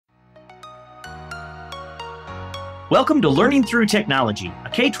Welcome to Learning Through Technology, a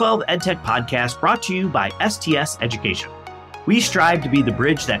K-12 EdTech podcast brought to you by STS Education. We strive to be the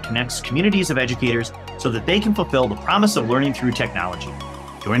bridge that connects communities of educators so that they can fulfill the promise of learning through technology.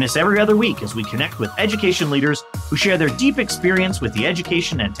 Join us every other week as we connect with education leaders who share their deep experience with the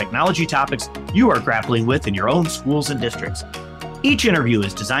education and technology topics you are grappling with in your own schools and districts. Each interview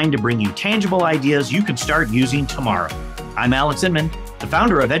is designed to bring you tangible ideas you can start using tomorrow. I'm Alex Inman, the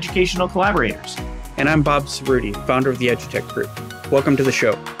founder of Educational Collaborators. And I'm Bob Cerruti, founder of the Edtech Group. Welcome to the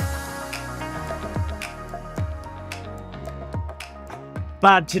show.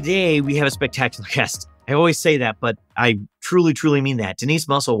 Bob, today we have a spectacular guest. I always say that, but I truly, truly mean that. Denise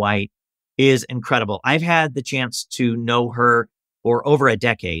Musselwhite is incredible. I've had the chance to know her for over a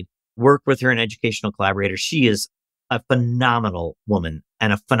decade, work with her in Educational Collaborators. She is a phenomenal woman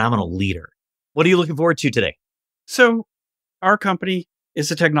and a phenomenal leader. What are you looking forward to today? So our company is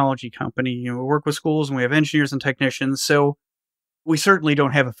a technology company. We work with schools and we have engineers and technicians. So we certainly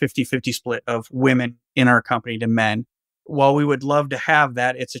don't have a 50-50 split of women in our company to men. While we would love to have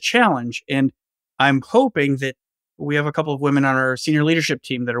that, it's a challenge. And I'm hoping that we have a couple of women on our senior leadership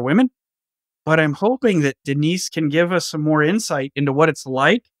team that are women, but I'm hoping that Denise can give us some more insight into what it's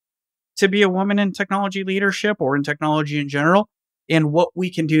like to be a woman in technology leadership or in technology in general, and what we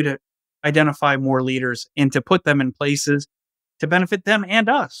can do to identify more leaders and to put them in places to benefit them and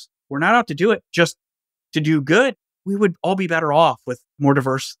us. We're not out to do it just to do good. We would all be better off with more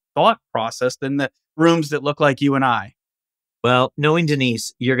diverse thought process than the rooms that look like you and I. Well, knowing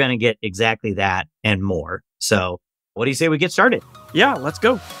Denise, you're going to get exactly that and more. So what do you say we get started? Yeah, let's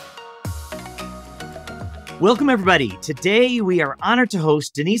go. Welcome, everybody. Today, we are honored to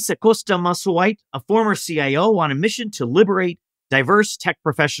host Denise Acosta Musselwhite, a former CIO on a mission to liberate diverse tech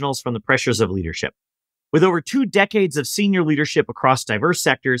professionals from the pressures of leadership. With over 2 decades of senior leadership across diverse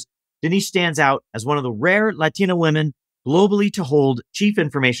sectors, Denise stands out as one of the rare Latina women globally to hold Chief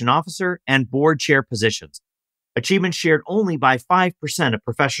Information Officer and board chair positions, achievements shared only by 5% of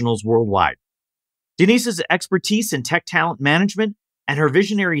professionals worldwide. Denise's expertise in tech talent management and her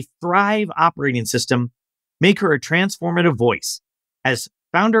visionary Thrive operating system make her a transformative voice. As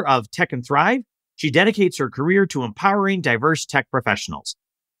founder of Tech and Thrive, she dedicates her career to empowering diverse tech professionals.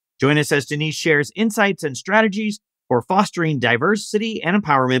 Join us as Denise shares insights and strategies for fostering diversity and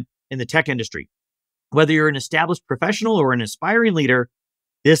empowerment in the tech industry. Whether you're an established professional or an aspiring leader,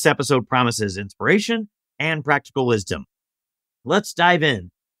 this episode promises inspiration and practical wisdom. Let's dive in.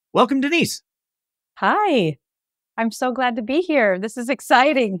 Welcome, Denise. Hi. I'm so glad to be here. This is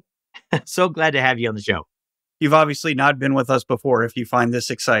exciting. So glad to have you on the show. You've obviously not been with us before if you find this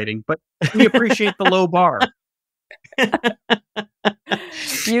exciting, but we appreciate the low bar.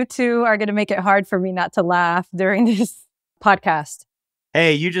 You two are going to make it hard for me not to laugh during this podcast.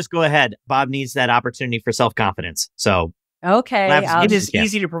 Hey, you just go ahead. Bob needs that opportunity for self-confidence. So, okay. It is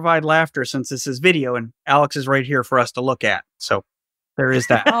easy to provide laughter since this is video and Alex is right here for us to look at. So there is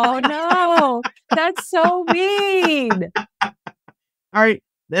that. Oh, no. That's so mean. All right.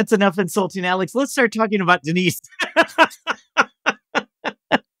 That's enough insulting, Alex. Let's start talking about Denise.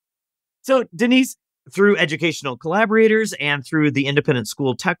 So, Denise, through Educational Collaborators and through the independent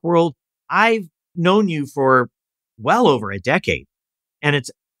school tech world, I've known you for well over a decade. And it's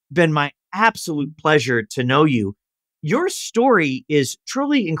been my absolute pleasure to know you. Your story is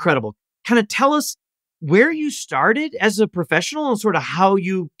truly incredible. Kind of tell us where you started as a professional and sort of how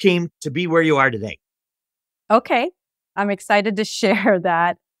you came to be where you are today. Okay. I'm excited to share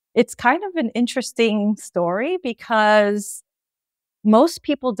that. It's kind of an interesting story because most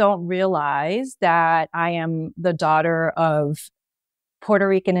people don't realize that I am the daughter of Puerto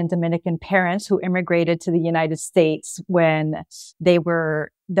Rican and Dominican parents who immigrated to the United States when they were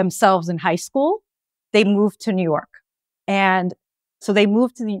themselves in high school. They moved to New York. And so they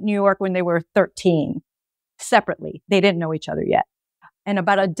moved to New York when they were 13 separately. They didn't know each other yet. And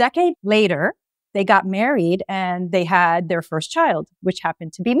about a decade later, they got married and they had their first child, which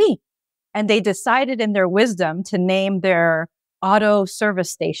happened to be me. And they decided in their wisdom to name their auto service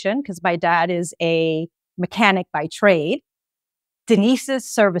station, because my dad is a mechanic by trade, Denise's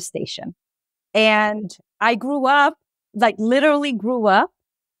service station. And I grew up, literally grew up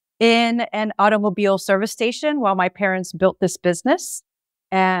in an automobile service station while my parents built this business.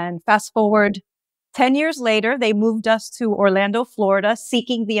 And fast forward 10 years later, they moved us to Orlando, Florida,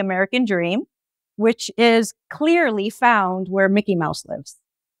 seeking the American dream, which is clearly found where Mickey Mouse lives.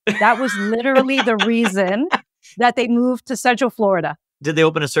 That was literally the reason that they moved to Central Florida. Did they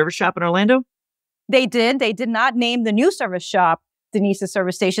open a service shop in Orlando? They did. They did not name the new service shop Denise's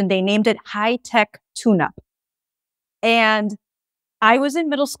service station. They named it High Tech Tune-Up. And I was in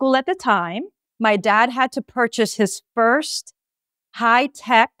middle school at the time. my dad had to purchase his first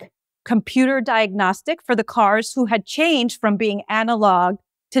high-tech computer diagnostic for the cars who had changed from being analog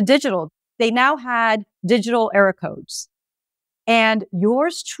to digital. They now had digital error codes. And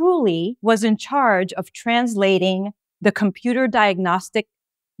yours truly was in charge of translating the computer diagnostic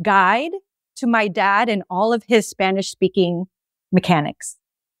guide to my dad and all of his Spanish-speaking mechanics.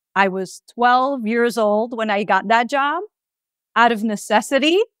 I was 12 years old when I got that job out of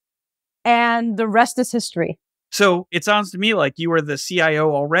necessity, and the rest is history. So it sounds to me like you were the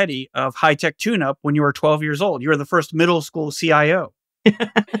CIO already of high-tech tune-up when you were 12 years old. You were the first middle school CIO.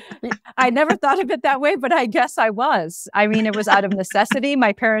 I never thought of it that way, but I guess I was. I mean, it was out of necessity.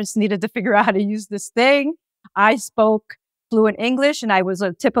 My parents needed to figure out how to use this thing. I spoke fluent English, and I was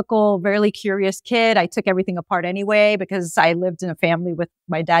a typical, very curious kid. I took everything apart anyway because I lived in a family with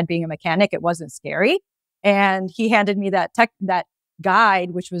my dad being a mechanic. It wasn't scary. And he handed me that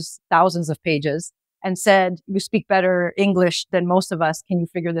guide, which was thousands of pages, and said, "You speak better English than most of us. Can you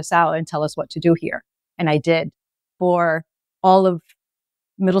figure this out and tell us what to do here?" And I did. For all of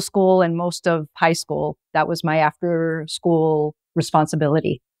middle school and most of high school, that was my after school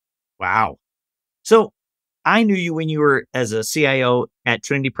responsibility. Wow. So I knew you when you were as a CIO at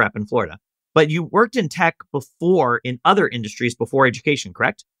Trinity Prep in Florida, but you worked in tech before in other industries before education,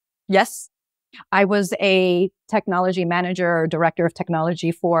 correct? Yes. I was a technology manager or director of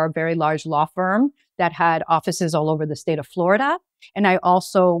technology for a very large law firm that had offices all over the state of Florida. And I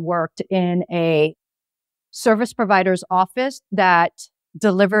also worked in a service provider's office that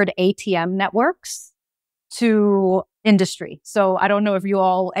delivered ATM networks to industry. So I don't know if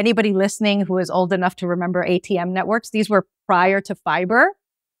anybody listening who is old enough to remember ATM networks, these were prior to fiber.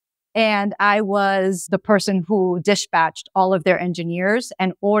 And I was the person who dispatched all of their engineers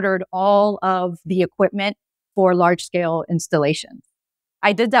and ordered all of the equipment for large scale installations.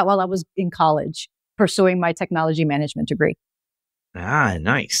 I did that while I was in college pursuing my technology management degree. Ah,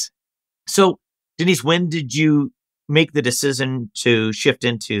 nice. So Denise, when did you make the decision to shift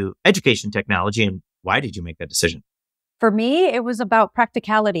into education technology, and why did you make that decision? For me, it was about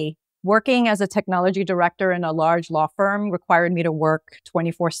practicality. Working as a technology director in a large law firm required me to work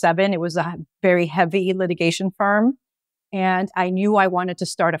 24/7. It was a very heavy litigation firm. And I knew I wanted to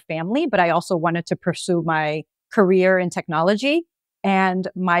start a family, but I also wanted to pursue my career in technology. And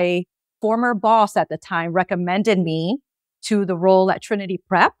my former boss at the time recommended me to the role at Trinity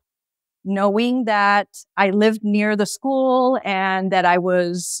Prep, knowing that I lived near the school and that I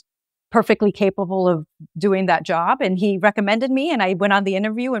was perfectly capable of doing that job. And he recommended me, and I went on the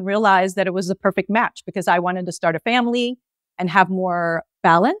interview and realized that it was a perfect match because I wanted to start a family and have more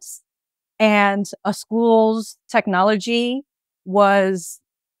balance. And a school's technology was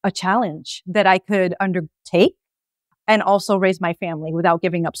a challenge that I could undertake and also raise my family without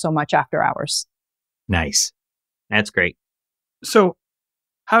giving up so much after hours. Nice. That's great. So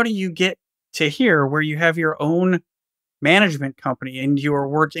how do you get to here where you have your own management company and you are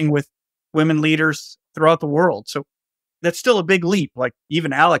working with women leaders throughout the world? So that's still a big leap. Like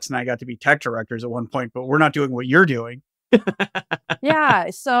even Alex and I got to be tech directors at one point, but we're not doing what you're doing. Yeah.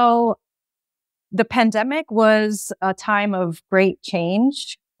 So the pandemic was a time of great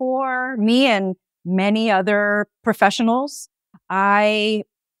change for me and many other professionals. I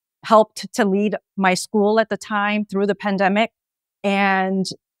helped to lead my school at the time through the pandemic. And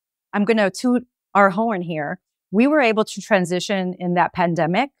I'm going to toot our horn here. We were able to transition in that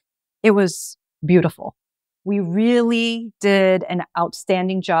pandemic. It was beautiful. We really did an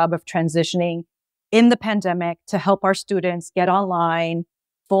outstanding job of transitioning in the pandemic to help our students get online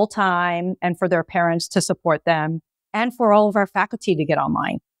full time and for their parents to support them and for all of our faculty to get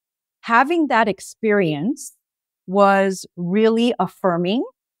online. Having that experience was really affirming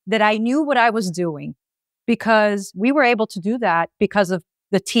that I knew what I was doing because we were able to do that because of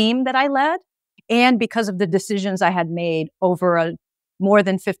the team that I led and because of the decisions I had made over a more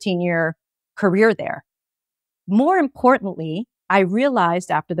than 15-year career there. More importantly, I realized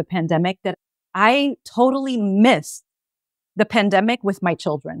after the pandemic that I totally missed the pandemic with my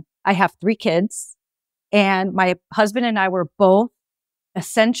children. I have 3 kids, and my husband and I were both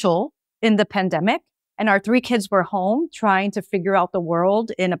essential in the pandemic. And our 3 kids were home trying to figure out the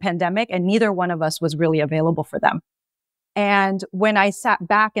world in a pandemic, and neither one of us was really available for them. And when I sat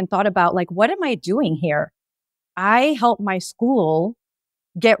back and thought about, like, what am I doing here? I helped my school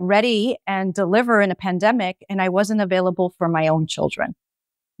get ready and deliver in a pandemic, and I wasn't available for my own children.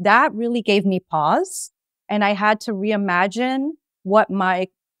 That really gave me pause. And I had to reimagine what my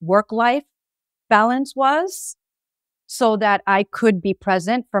work-life balance was so that I could be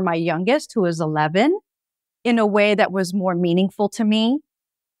present for my youngest, who is 11, in a way that was more meaningful to me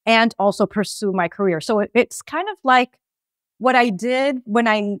and also pursue my career. So it's kind of like what I did when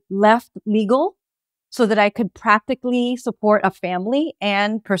I left legal so that I could practically support a family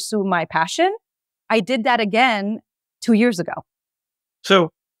and pursue my passion. I did that again 2 years ago.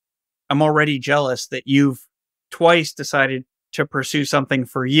 So I'm already jealous that you've twice decided to pursue something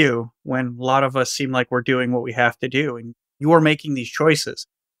for you when a lot of us seem like we're doing what we have to do and you're making these choices.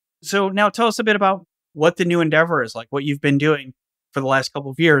 So now tell us a bit about what the new endeavor is, like what you've been doing for the last couple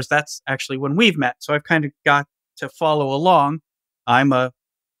of years. That's actually when we've met. So I've kind of got to follow along. I'm a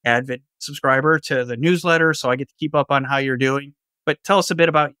avid subscriber to the newsletter, so I get to keep up on how you're doing. But tell us a bit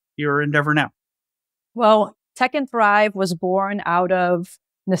about your endeavor now. Well, Tech and Thrive was born out of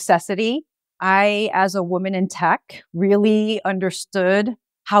necessity. I, as a woman in tech, really understood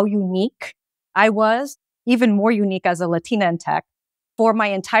how unique I was, even more unique as a Latina in tech. For my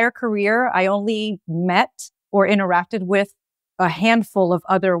entire career, I only met or interacted with a handful of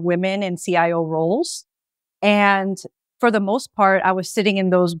other women in CIO roles. And for the most part, I was sitting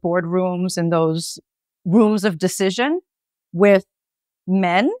in those boardrooms and those rooms of decision with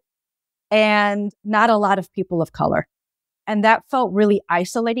men and not a lot of people of color. And that felt really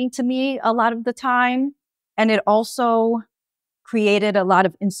isolating to me a lot of the time. And it also created a lot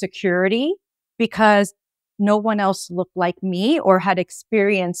of insecurity because no one else looked like me or had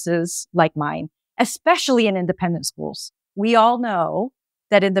experiences like mine, especially in independent schools. We all know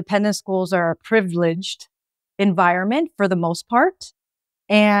that independent schools are a privileged environment for the most part.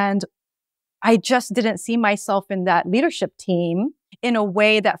 And I just didn't see myself in that leadership team in a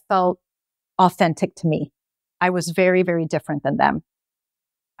way that felt authentic to me. I was very, very different than them.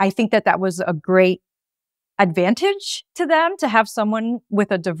 I think that that was a great advantage to them to have someone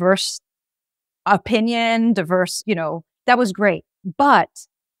with a diverse opinion, that was great. But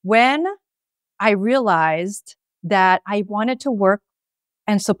when I realized that I wanted to work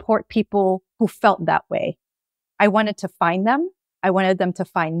and support people who felt that way, I wanted to find them. I wanted them to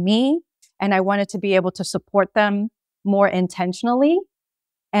find me, and I wanted to be able to support them more intentionally.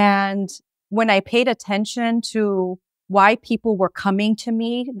 And when I paid attention to why people were coming to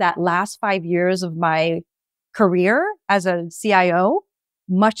me that last 5 years of my career as a CIO,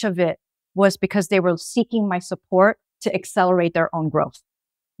 much of it was because they were seeking my support to accelerate their own growth,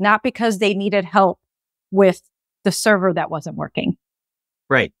 not because they needed help with the server that wasn't working.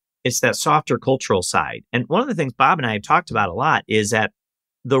 Right. It's that softer cultural side. And one of the things Bob and I have talked about a lot is that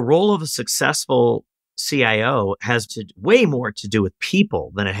the role of a successful CIO has way more to do with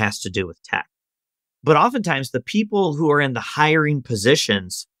people than it has to do with tech. But oftentimes the people who are in the hiring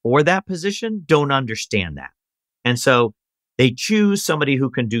positions for that position don't understand that. And so they choose somebody who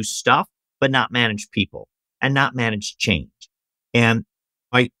can do stuff, but not manage people and not manage change. And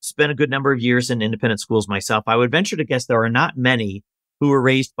I spent a good number of years in independent schools myself. I would venture to guess there are not many who were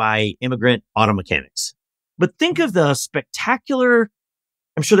raised by immigrant auto mechanics. But think of the spectacular,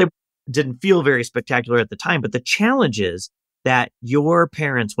 I'm sure they didn't feel very spectacular at the time, but the challenges that your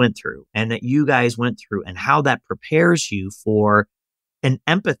parents went through and that you guys went through and how that prepares you for an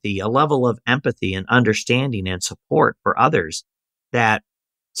empathy, a level of empathy and understanding and support for others that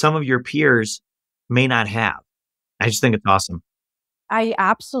some of your peers may not have. I just think it's awesome. I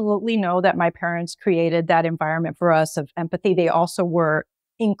absolutely know that my parents created that environment for us of empathy. They also were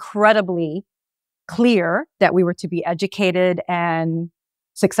incredibly clear that we were to be educated and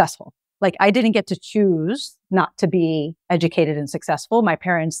successful. Like, I didn't get to choose not to be educated and successful. My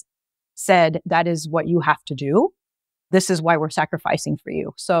parents said, that is what you have to do. This is why we're sacrificing for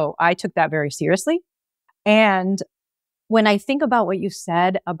you. So I took that very seriously. And when I think about what you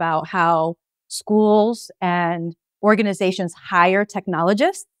said about how schools and organizations hire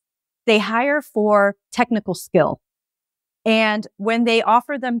technologists, they hire for technical skill. And when they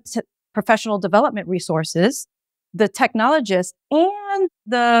offer them to professional development resources, the technologist and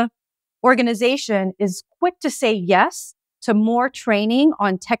the organization is quick to say yes to more training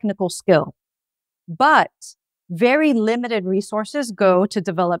on technical skill. But very limited resources go to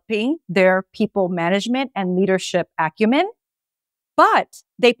developing their people management and leadership acumen. But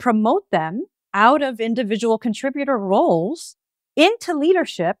they promote them out of individual contributor roles into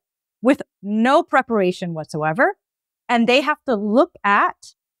leadership with no preparation whatsoever. And they have to look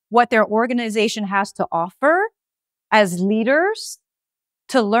at what their organization has to offer as leaders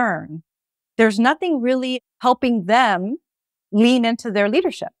to learn. There's nothing really helping them lean into their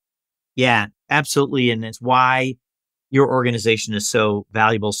leadership. Yeah, absolutely. And it's why your organization is so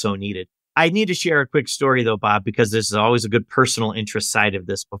valuable, so needed. I need to share a quick story though, Bob, because this is always a good personal interest side of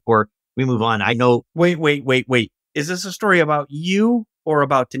this before we move on. I know. Wait. Is this a story about you or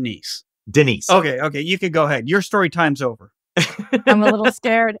about Denise? Denise. Okay. You could go ahead. Your story time's over. I'm a little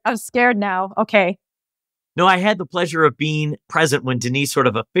scared. I'm scared now. Okay. No, I had the pleasure of being present when Denise sort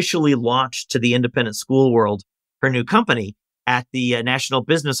of officially launched to the independent school world her new company at the National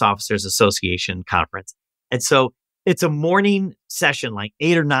Business Officers Association conference. And so it's a morning session, like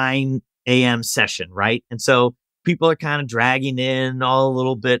 8 or 9 a.m. session, right? And so people are kind of dragging in, all a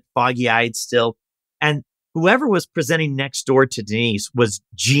little bit foggy eyed still. And whoever was presenting next door to Denise was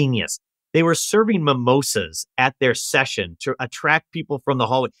genius. They were serving mimosas at their session to attract people from the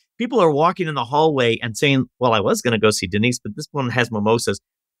hallway. People are walking in the hallway and saying, well, I was going to go see Denise, but this one has mimosas.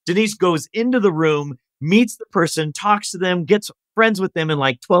 Denise goes into the room, meets the person, talks to them, gets friends with them in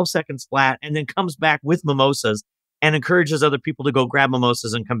like 12 seconds flat, and then comes back with mimosas and encourages other people to go grab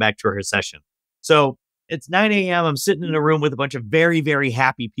mimosas and come back to her session. So it's 9 a.m. I'm sitting in a room with a bunch of very, very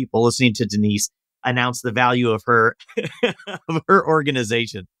happy people listening to Denise announce the value of her, of her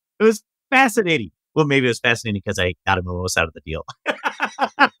organization. It was fascinating. Well, maybe it was fascinating because I got a mimosa out of the deal.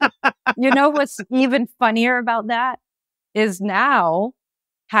 You know what's even funnier about that is now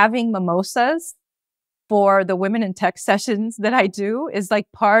having mimosas for the women in tech sessions that I do is like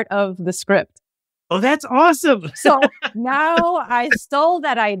part of the script. Oh, that's awesome. So now I stole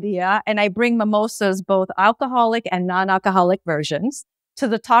that idea and I bring mimosas, both alcoholic and non-alcoholic versions, to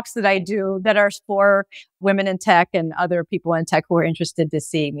the talks that I do that are for women in tech and other people in tech who are interested to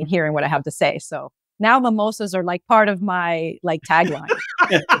see me, hearing what I have to say. So now mimosas are like part of my like tagline.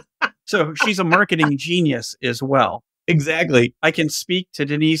 So she's a marketing genius as well. Exactly. I can speak to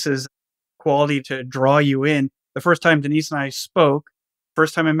Denise's quality to draw you in. The first time Denise and I spoke,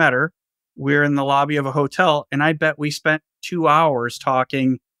 first time I met her, we're in the lobby of a hotel, and I bet we spent 2 hours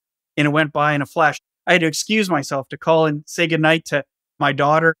talking, and it went by in a flash. I had to excuse myself to call and say goodnight to my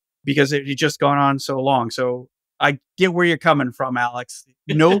daughter because it had just gone on so long. So I get where you're coming from, Alex.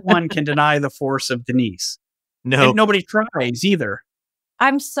 No one can deny the force of Denise. No. And nobody tries either.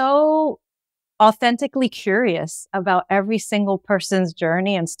 I'm so authentically curious about every single person's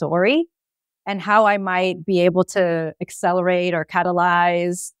journey and story and how I might be able to accelerate or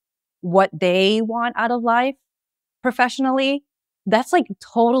catalyze what they want out of life professionally. That's like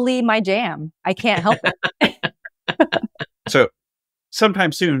totally my jam. I can't help it. So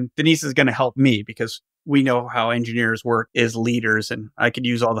sometime soon, Denise is going to help me because we know how engineers work as leaders, and I could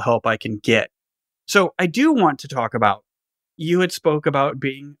use all the help I can get. So I do want to talk about, you had spoke about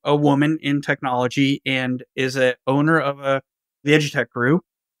being a woman in technology and is a owner of the Edtech group.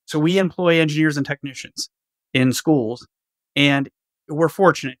 So we employ engineers and technicians in schools, and we're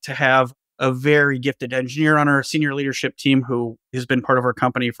fortunate to have a very gifted engineer on our senior leadership team who has been part of our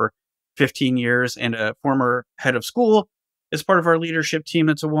company for 15 years and a former head of school is part of our leadership team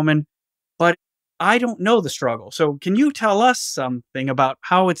that's a woman. But I don't know the struggle. So can you tell us something about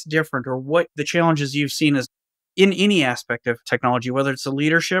how it's different or what the challenges you've seen as in any aspect of technology, whether it's the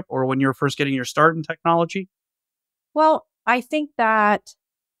leadership or when you're first getting your start in technology? Well, I think that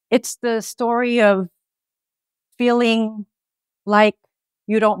it's the story of feeling like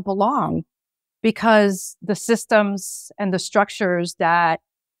you don't belong because the systems and the structures that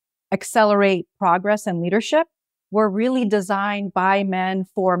accelerate progress and leadership were really designed by men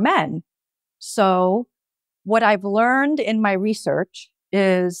for men. So what I've learned in my research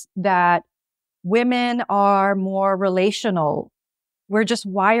is that women are more relational. We're just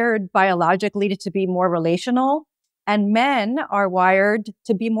wired biologically to be more relational, and men are wired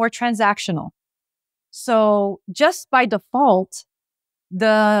to be more transactional. So just by default,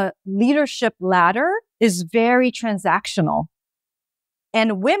 the leadership ladder is very transactional,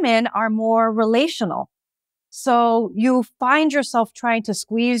 and women are more relational. So you find yourself trying to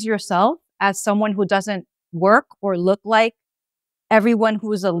squeeze yourself as someone who doesn't work or look like everyone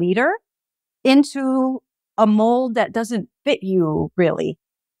who's a leader into a mold that doesn't fit you really.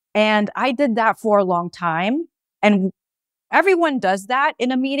 And I did that for a long time. And everyone does that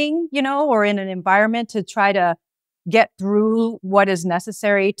in a meeting, or in an environment to try to get through what is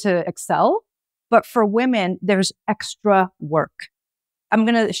necessary to excel. But for women, there's extra work. I'm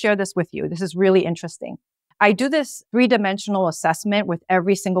going to share this with you. This is really interesting. I do this 3-dimensional assessment with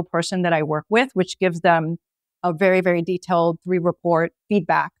every single person that I work with, which gives them a very, very detailed 3-report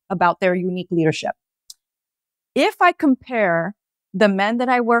feedback about their unique leadership. If I compare the men that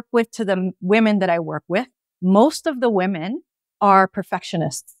I work with to the women that I work with, most of the women are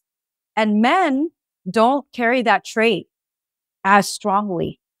perfectionists, and men don't carry that trait as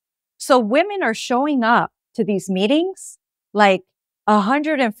strongly. So women are showing up to these meetings like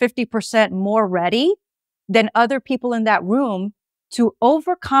 150% more ready than other people in that room to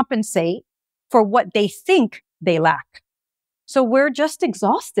overcompensate for what they think they lack. So we're just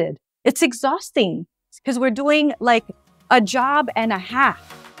exhausted. It's exhausting because we're doing like a job and a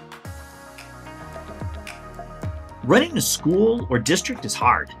half. Running a school or district is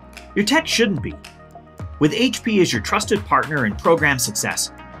hard. Your tech shouldn't be. With HP as your trusted partner in program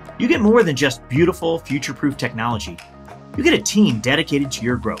success, you get more than just beautiful, future-proof technology. You get a team dedicated to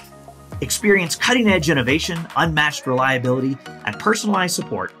your growth. Experience cutting-edge innovation, unmatched reliability, and personalized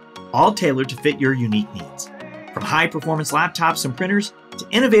support, all tailored to fit your unique needs. From high-performance laptops and printers to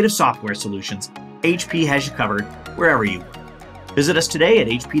innovative software solutions, HP has you covered wherever you work. Visit us today at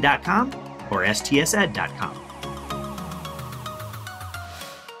hp.com or stsed.com.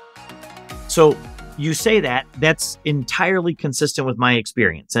 So you say that's entirely consistent with my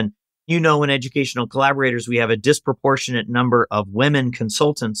experience. And in educational collaborators, we have a disproportionate number of women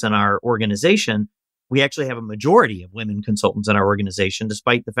consultants in our organization. We actually have a majority of women consultants in our organization,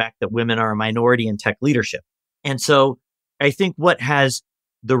 despite the fact that women are a minority in tech leadership. And so I think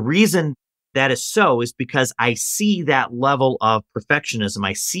the reason that is so is because I see that level of perfectionism.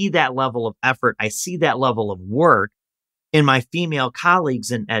 I see that level of effort. I see that level of work in my female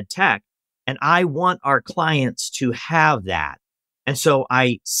colleagues in Edtech. And I want our clients to have that. And so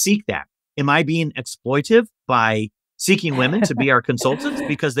I seek that. Am I being exploitive by seeking women to be our consultants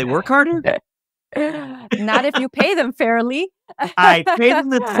because they work harder? Not if you pay them fairly. I pay them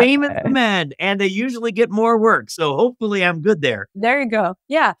the same as men, and they usually get more work. So hopefully I'm good there. There you go.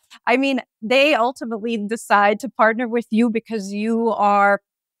 Yeah. I mean, they ultimately decide to partner with you because you are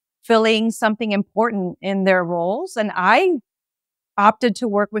filling something important in their roles. And I opted to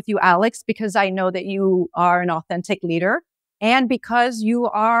work with you, Alex, because I know that you are an authentic leader and because you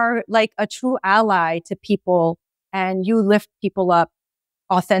are like a true ally to people and you lift people up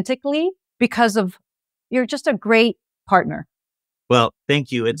authentically because of you're just a great partner. Well,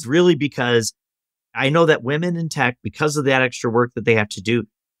 thank you. It's really because I know that women in tech, because of that extra work that they have to do,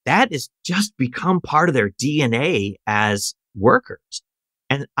 that has just become part of their DNA as workers.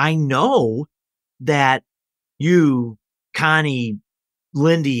 And I know that you, Connie,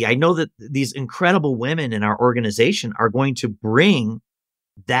 Lindy, I know that these incredible women in our organization are going to bring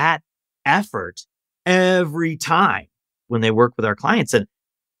that effort every time when they work with our clients. And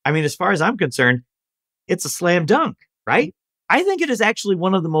I mean, as far as I'm concerned, it's a slam dunk, right? I think it is actually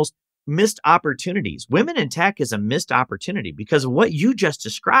one of the most missed opportunities. Women in tech is a missed opportunity because of what you just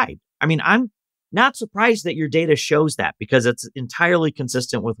described. I mean, I'm not surprised that your data shows that because it's entirely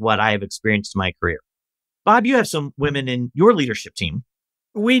consistent with what I have experienced in my career. Bob, you have some women in your leadership team.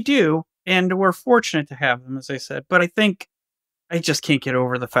 We do, and we're fortunate to have them, as I said. But I think I just can't get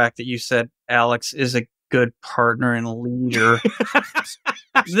over the fact that you said Alex is a good partner and leader.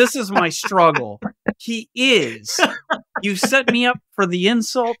 This is my struggle. He is. You set me up for the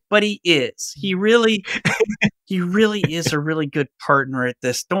insult, but he is. He really is a really good partner at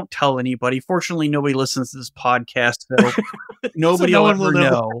this. Don't tell anybody. Fortunately, nobody listens to this podcast, so nobody will ever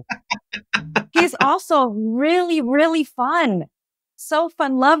know. He's also really, really fun. So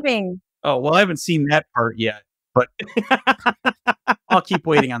fun-loving. Oh, well, I haven't seen that part yet, but I'll keep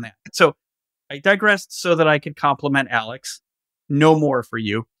waiting on that. So I digressed so that I could compliment Alex. No more for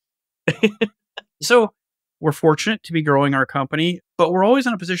you. So we're fortunate to be growing our company, but we're always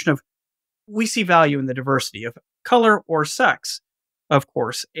in a position of we see value in the diversity of color or sex, of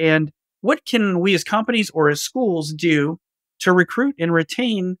course. And what can we as companies or as schools do to recruit and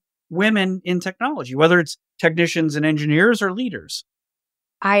retain women in technology, whether it's technicians and engineers or leaders?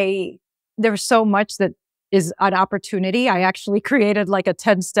 There's so much that is an opportunity. I actually created like a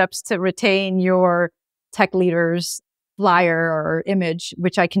 10 steps to retain your tech leaders flyer or image,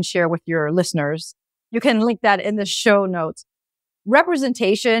 which I can share with your listeners. You can link that in the show notes.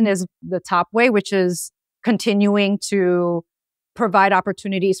 Representation is the top way, which is continuing to provide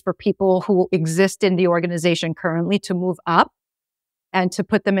opportunities for people who exist in the organization currently to move up and to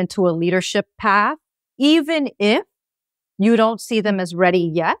put them into a leadership path, even if you don't see them as ready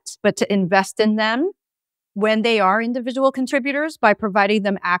yet, but to invest in them when they are individual contributors by providing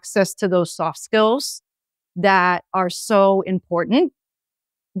them access to those soft skills that are so important.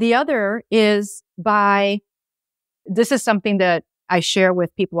 The other is this is something that I share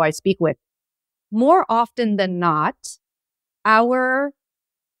with people I speak with. More often than not, our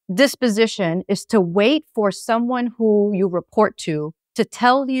disposition is to wait for someone who you report to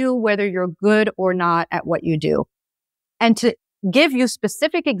tell you whether you're good or not at what you do, and to give you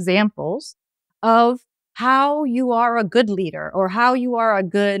specific examples of how you are a good leader or how you are a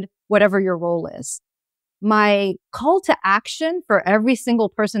good whatever your role is. My call to action for every single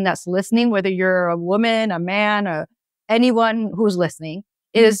person that's listening, whether you're a woman, a man, or anyone who's listening,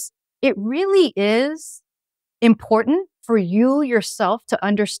 is it really is important for you yourself to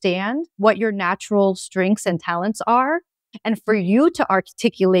understand what your natural strengths and talents are and for you to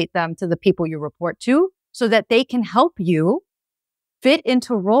articulate them to the people you report to so that they can help you fit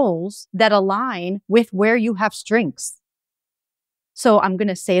into roles that align with where you have strengths. So I'm going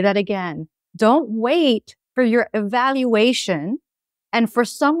to say that again. Don't wait for your evaluation and for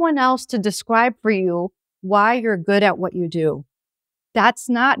someone else to describe for you why you're good at what you do. That's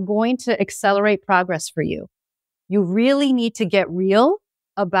not going to accelerate progress for you. You really need to get real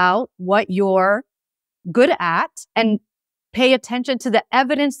about what you're good at and pay attention to the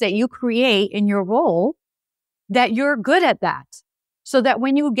evidence that you create in your role that you're good at that. So that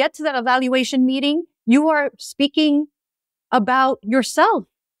when you get to that evaluation meeting, you are speaking about yourself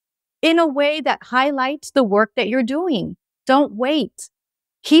in a way that highlights the work that you're doing. Don't wait.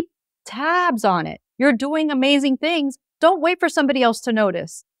 Keep tabs on it. You're doing amazing things. Don't wait for somebody else to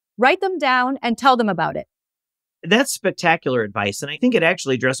notice. Write them down and tell them about it. That's spectacular advice. And I think it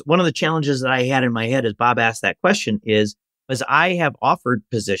actually addressed one of the challenges that I had in my head as Bob asked that question is, as I have offered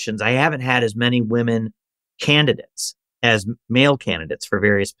positions, I haven't had as many women candidates as male candidates for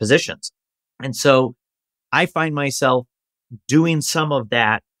various positions. And so I find myself doing some of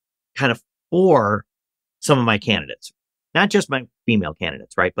that kind of for some of my candidates, not just my female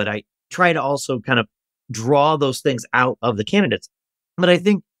candidates, right? But I try to also kind of draw those things out of the candidates. But I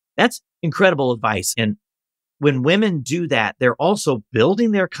think that's incredible advice. And when women do that, they're also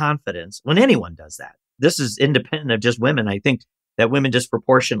building their confidence when anyone does that. This is independent of just women. I think that women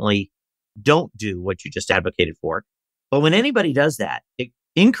disproportionately don't do what you just advocated for. But when anybody does that, it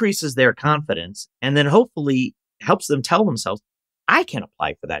increases their confidence and then hopefully helps them tell themselves, I can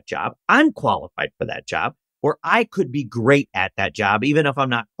apply for that job. I'm qualified for that job, or I could be great at that job. Even if I'm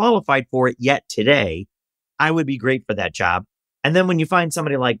not qualified for it yet today, I would be great for that job. And then when you find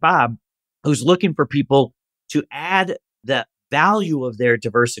somebody like Bob, who's looking for people to add the value of their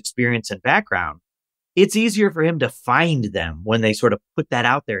diverse experience and background, it's easier for him to find them when they sort of put that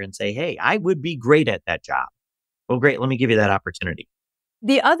out there and say, hey, I would be great at that job. Well, great. Let me give you that opportunity.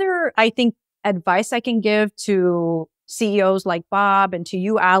 The other, I think, advice I can give to CEOs like Bob and to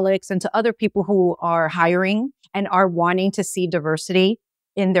you, Alex, and to other people who are hiring and are wanting to see diversity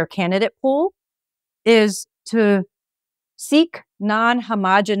in their candidate pool is to seek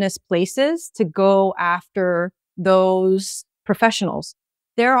non-homogeneous places to go after those professionals.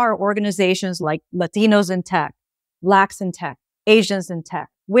 There are organizations like Latinos in Tech, Blacks in Tech, Asians in Tech,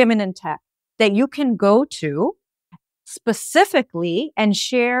 Women in Tech that you can go to specifically and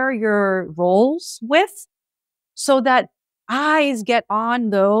share your roles with so that eyes get on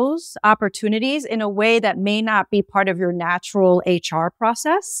those opportunities in a way that may not be part of your natural HR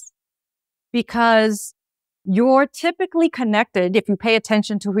process, because you're typically connected. If you pay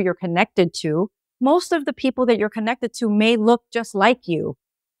attention to who you're connected to, most of the people that you're connected to may look just like you.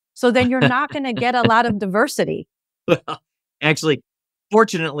 So then you're not going to get a lot of diversity. Well, actually,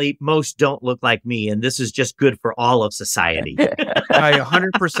 fortunately, most don't look like me, and this is just good for all of society. I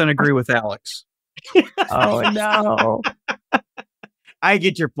 100% agree with Alex. Oh, no. I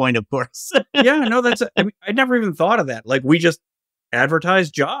get your point, of course. Yeah, no, I never even thought of that. Like, we just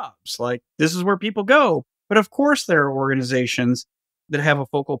advertise jobs. Like, this is where people go. But of course, there are organizations that have a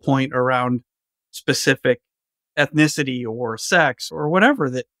focal point around specific ethnicity or sex or whatever,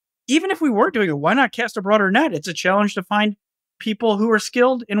 that even if we weren't doing it, why not cast a broader net? It's a challenge to find people who are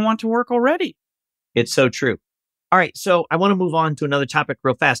skilled and want to work already. It's so true. All right. So I want to move on to another topic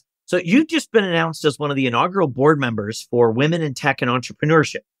real fast. So you've just been announced as one of the inaugural board members for Women in Tech and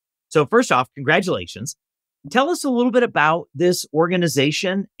Entrepreneurship. So first off, congratulations. Tell us a little bit about this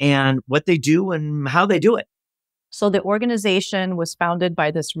organization and what they do and how they do it. So the organization was founded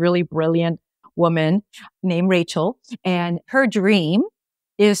by this really brilliant woman named Rachel, and her dream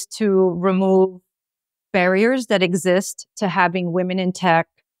is to remove barriers that exist to having women in tech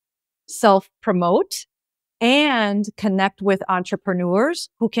self-promote and connect with entrepreneurs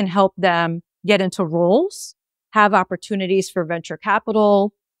who can help them get into roles, have opportunities for venture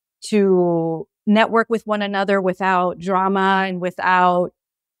capital, to network with one another without drama and without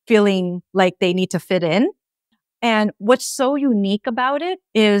feeling like they need to fit in. And what's so unique about it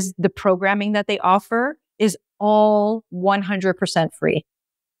is the programming that they offer is all 100% free.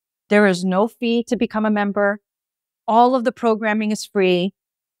 There is no fee to become a member. All of the programming is free.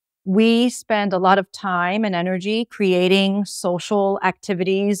 We spend a lot of time and energy creating social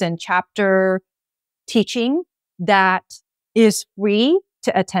activities and chapter teaching that is free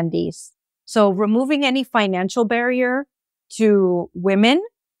to attendees. So removing any financial barrier to women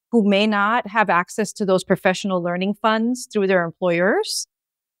who may not have access to those professional learning funds through their employers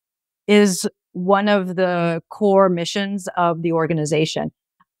is one of the core missions of the organization.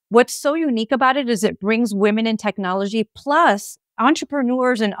 what's so unique about it is it brings women in technology plus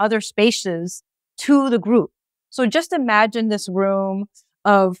entrepreneurs in other spaces to the group. So just imagine this room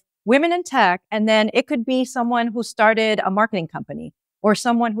of women in tech, and then it could be someone who started a marketing company or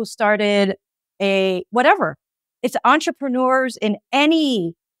someone who started a whatever. It's entrepreneurs in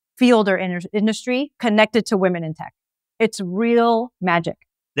any field or industry connected to women in tech. It's real magic.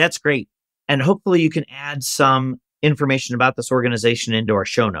 That's great. And hopefully you can add some information about this organization into our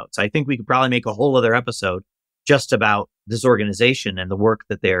show notes. I think we could probably make a whole other episode just about this organization and the work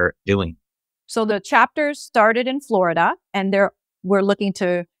that they're doing. So the chapters started in Florida, and we're looking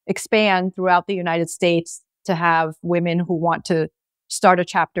to expand throughout the United States to have women who want to start a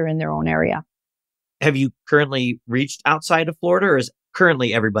chapter in their own area. Have you currently reached outside of Florida, or is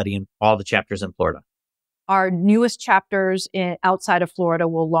currently everybody in all the chapters in Florida? Our newest chapters outside of Florida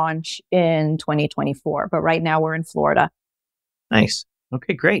will launch in 2024, but right now we're in Florida. Nice.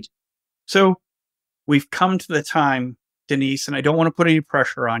 Okay, great. So we've come to the time, Denise, and I don't want to put any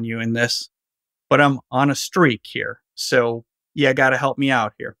pressure on you in this, but I'm on a streak here. So you got to help me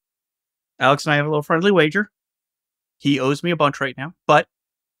out here. Alex and I have a little friendly wager. He owes me a bunch right now, but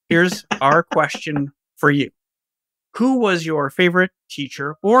here's our question for you. Who was your favorite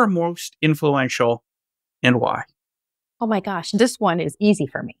teacher or most influential, and why? Oh my gosh, this one is easy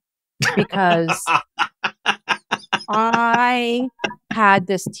for me because I had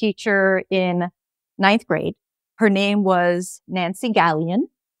this teacher in 9th grade. Her name was Nancy Gallion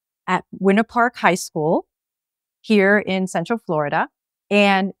at Winter Park High School here in Central Florida.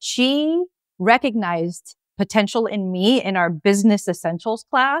 And she recognized potential in me in our business essentials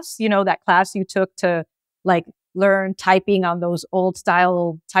class. You know, that class you took to like learn typing on those old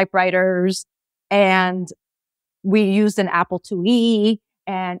style typewriters. And we used an Apple IIe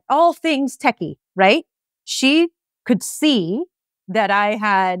and all things techie, right? She could see that I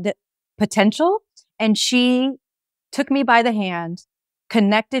had potential, and she took me by the hand,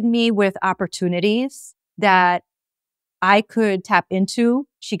 connected me with opportunities that I could tap into.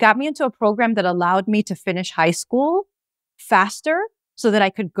 She got me into a program that allowed me to finish high school faster so that I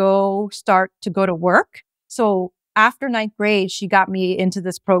could start to go to work. So after 9th grade, she got me into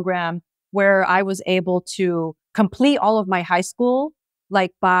this program where I was able to complete all of my high school,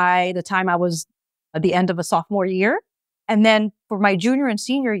 like by the time I was at the end of a sophomore year. And then for my junior and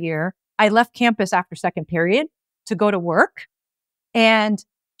senior year, I left campus after second period to go to work. And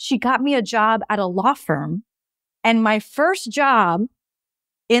she got me a job at a law firm. And my first job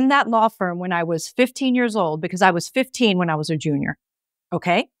in that law firm when I was 15 years old, because I was 15 when I was a junior,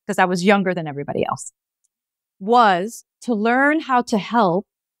 okay? Because I was younger than everybody else, was to learn how to help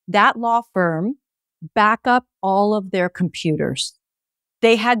that law firm back up all of their computers.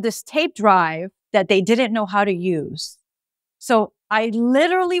 They had this tape drive that they didn't know how to use. So I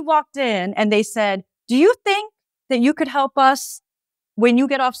literally walked in and they said, do you think that you could help us when you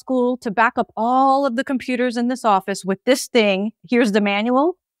get off school to back up all of the computers in this office with this thing? Here's the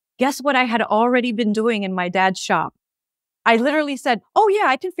manual. Guess what I had already been doing in my dad's shop? I literally said, oh yeah,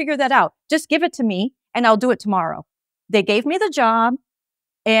 I can figure that out. Just give it to me and I'll do it tomorrow. They gave me the job,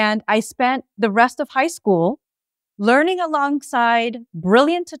 and I spent the rest of high school learning alongside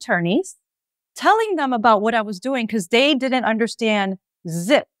brilliant attorneys, telling them about what I was doing because they didn't understand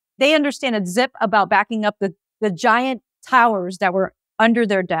zip. They understood zip about backing up the giant towers that were under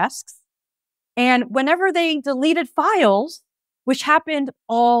their desks. And whenever they deleted files, which happened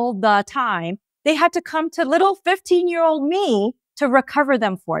all the time, they had to come to little 15-year-old me to recover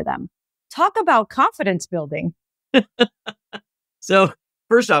them for them. Talk about confidence building. So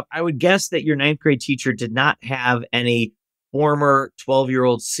first off, I would guess that your 9th grade teacher did not have any former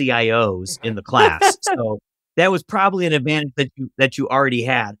 12-year-old CIOs in the class. So that was probably an advantage that you already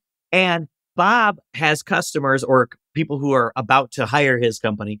had. And Bob has customers or people who are about to hire his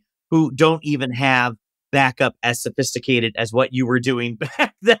company who don't even have backup as sophisticated as what you were doing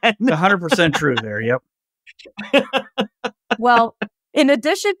back then. 100% true there. Yep. Well, in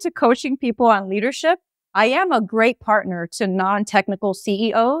addition to coaching people on leadership, I am a great partner to non-technical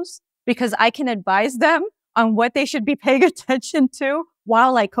CEOs because I can advise them on what they should be paying attention to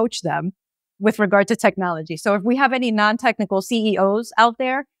while I coach them with regard to technology. So if we have any non-technical CEOs out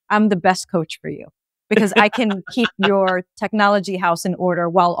there, I'm the best coach for you because I can keep your technology house in order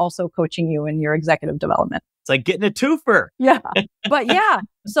while also coaching you in your executive development. It's like getting a twofer. Yeah. But yeah,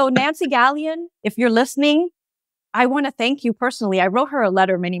 so Nancy Gallion, if you're listening, I want to thank you personally. I wrote her a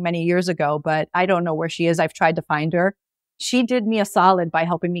letter many, many years ago, but I don't know where she is. I've tried to find her. She did me a solid by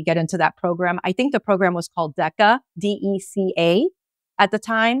helping me get into that program. I think the program was called DECA, DECA at the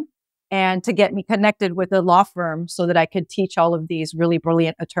time. and to get me connected with a law firm so that I could teach all of these really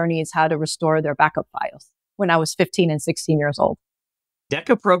brilliant attorneys how to restore their backup files when I was 15 and 16 years old.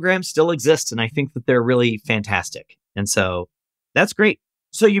 DECA programs still exist, and I think that they're really fantastic. And so that's great.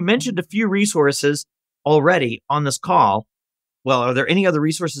 So you mentioned a few resources already on this call. Well, are there any other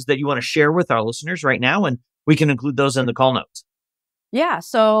resources that you want to share with our listeners right now? And we can include those in the call notes. Yeah.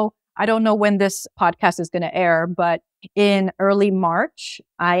 So I don't know when this podcast is going to air, but in early March,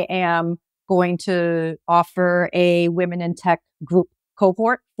 I am going to offer a Women in Tech group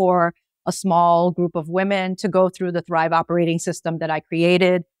cohort for a small group of women to go through the Thrive operating system that I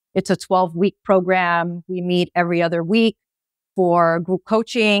created. It's a 12-week program. We meet every other week for group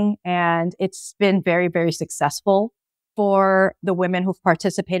coaching, and it's been very, very successful for the women who've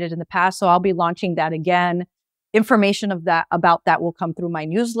participated in the past. So I'll be launching that again. Information about that will come through my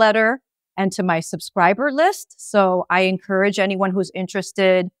newsletter and to my subscriber list. So I encourage anyone who's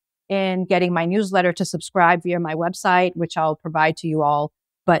interested in getting my newsletter to subscribe via my website, which I'll provide to you all.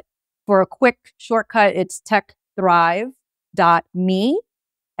 But for a quick shortcut, it's techthrive.me.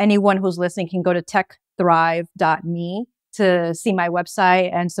 Anyone who's listening can go to techthrive.me to see my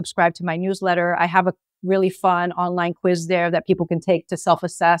website and subscribe to my newsletter. I have a really fun online quiz there that people can take to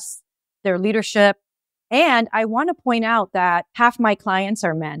self-assess their leadership. And I want to point out that half my clients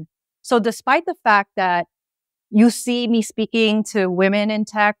are men. So despite the fact that you see me speaking to women in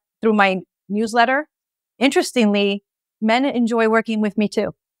tech through my newsletter, interestingly, men enjoy working with me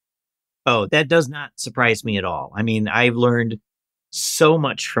too. Oh, that does not surprise me at all. I mean, I've learned so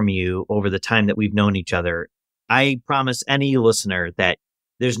much from you over the time that we've known each other. I promise any listener that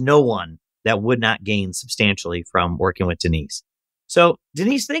there's no one that would not gain substantially from working with Denise. So,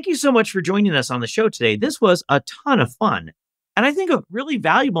 Denise, thank you so much for joining us on the show today. This was a ton of fun. And I think a really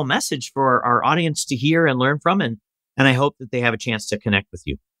valuable message for our audience to hear and learn from. And I hope that they have a chance to connect with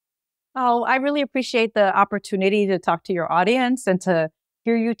you. Oh, I really appreciate the opportunity to talk to your audience and to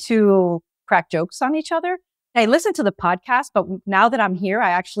hear you two crack jokes on each other. I listen to the podcast, but now that I'm here,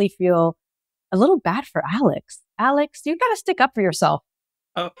 I actually feel a little bad for Alex. Alex, you got to stick up for yourself.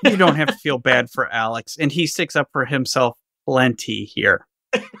 You don't have to feel bad for Alex. And he sticks up for himself plenty here.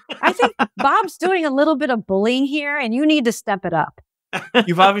 I think Bob's doing a little bit of bullying here, and you need to step it up.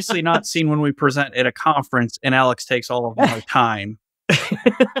 You've obviously not seen when we present at a conference and Alex takes all of my time.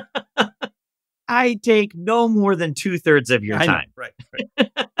 I take no more than 2/3 of your time. Right.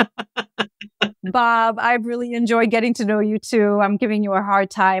 Bob, I've really enjoyed getting to know you too. I'm giving you a hard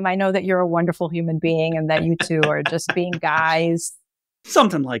time. I know that you're a wonderful human being and that you two are just being guys.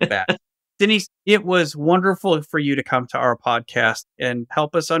 Something like that. Denise, it was wonderful for you to come to our podcast and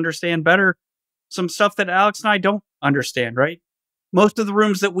help us understand better some stuff that Alex and I don't understand, right? Most of the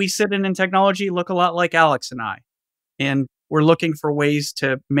rooms that we sit in technology look a lot like Alex and I, and we're looking for ways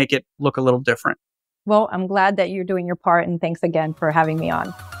to make it look a little different. Well, I'm glad that you're doing your part, and thanks again for having me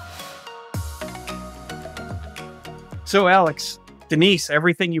on. So, Alex, Denise,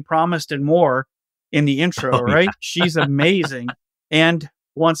 everything you promised and more in the intro, right? Yeah. She's amazing. And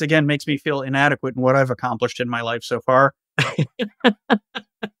once again, makes me feel inadequate in what I've accomplished in my life so far.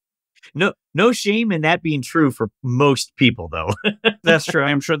 No shame in that being true for most people, though. That's true.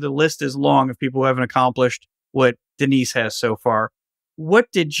 I'm sure the list is long of people who haven't accomplished what Denise has so far.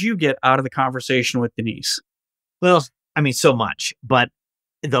 What did you get out of the conversation with Denise? Well, I mean, so much. But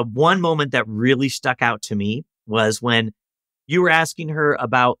the one moment that really stuck out to me was when you were asking her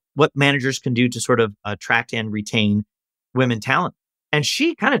about what managers can do to sort of attract and retain women talent. And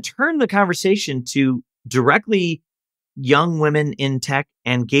she kind of turned the conversation to directly young women in tech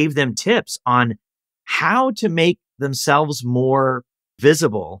and gave them tips on how to make themselves more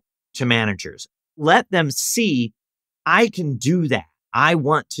visible to managers. Let them see, I can do that. I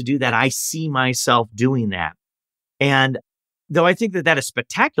want to do that. I see myself doing that. And though I think that that is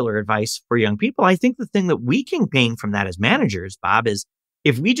spectacular advice for young people, I think the thing that we can gain from that as managers, Bob, is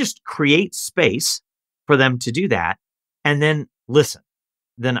if we just create space for them to do that and then listen,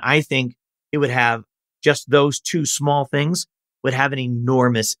 then I think it would have just those two small things would have an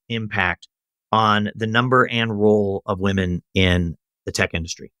enormous impact on the number and role of women in the tech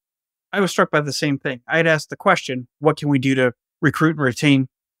industry. I was struck by the same thing. I'd asked the question, what can we do to recruit and retain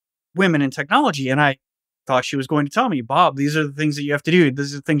women in technology? And I thought she was going to tell me, Bob, these are the things that you have to do.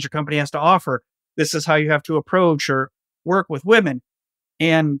 These are the things your company has to offer. This is how you have to approach or work with women.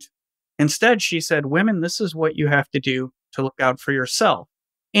 And instead, she said, women, this is what you have to do to look out for yourself.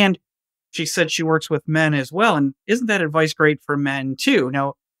 And she said she works with men as well. And isn't that advice great for men too?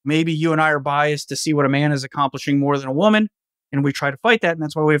 Now, maybe you and I are biased to see what a man is accomplishing more than a woman, and we try to fight that. And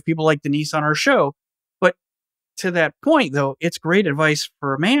that's why we have people like Denise on our show. But to that point, though, it's great advice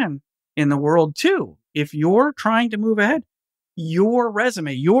for a man in the world too. If you're trying to move ahead, your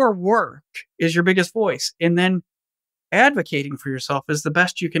resume, your work is your biggest voice. And then advocating for yourself is the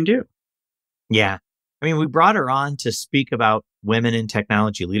best you can do. Yeah. I mean, we brought her on to speak about women in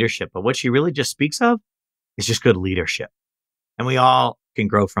technology leadership, but what she really just speaks of is just good leadership. And we all can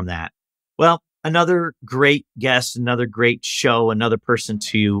grow from that. Well, another great guest, another great show, another person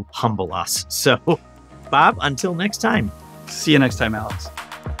to humble us. So, Bob, until next time. See you next time, Alex.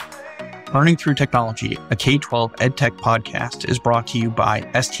 Learning Through Technology, a K-12 EdTech podcast, is brought to you by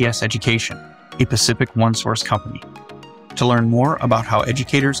STS Education, a Pacific OneSource company. To learn more about how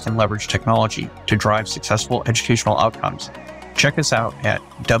educators can leverage technology to drive successful educational outcomes, check us out at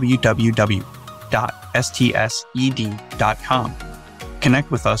www.stsed.com.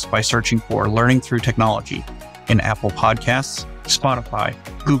 Connect with us by searching for Learning Through Technology in Apple Podcasts, Spotify,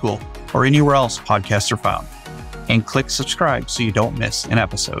 Google, or anywhere else podcasts are found. And click subscribe so you don't miss an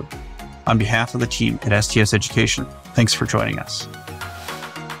episode. On behalf of the team at STS Education, thanks for joining us.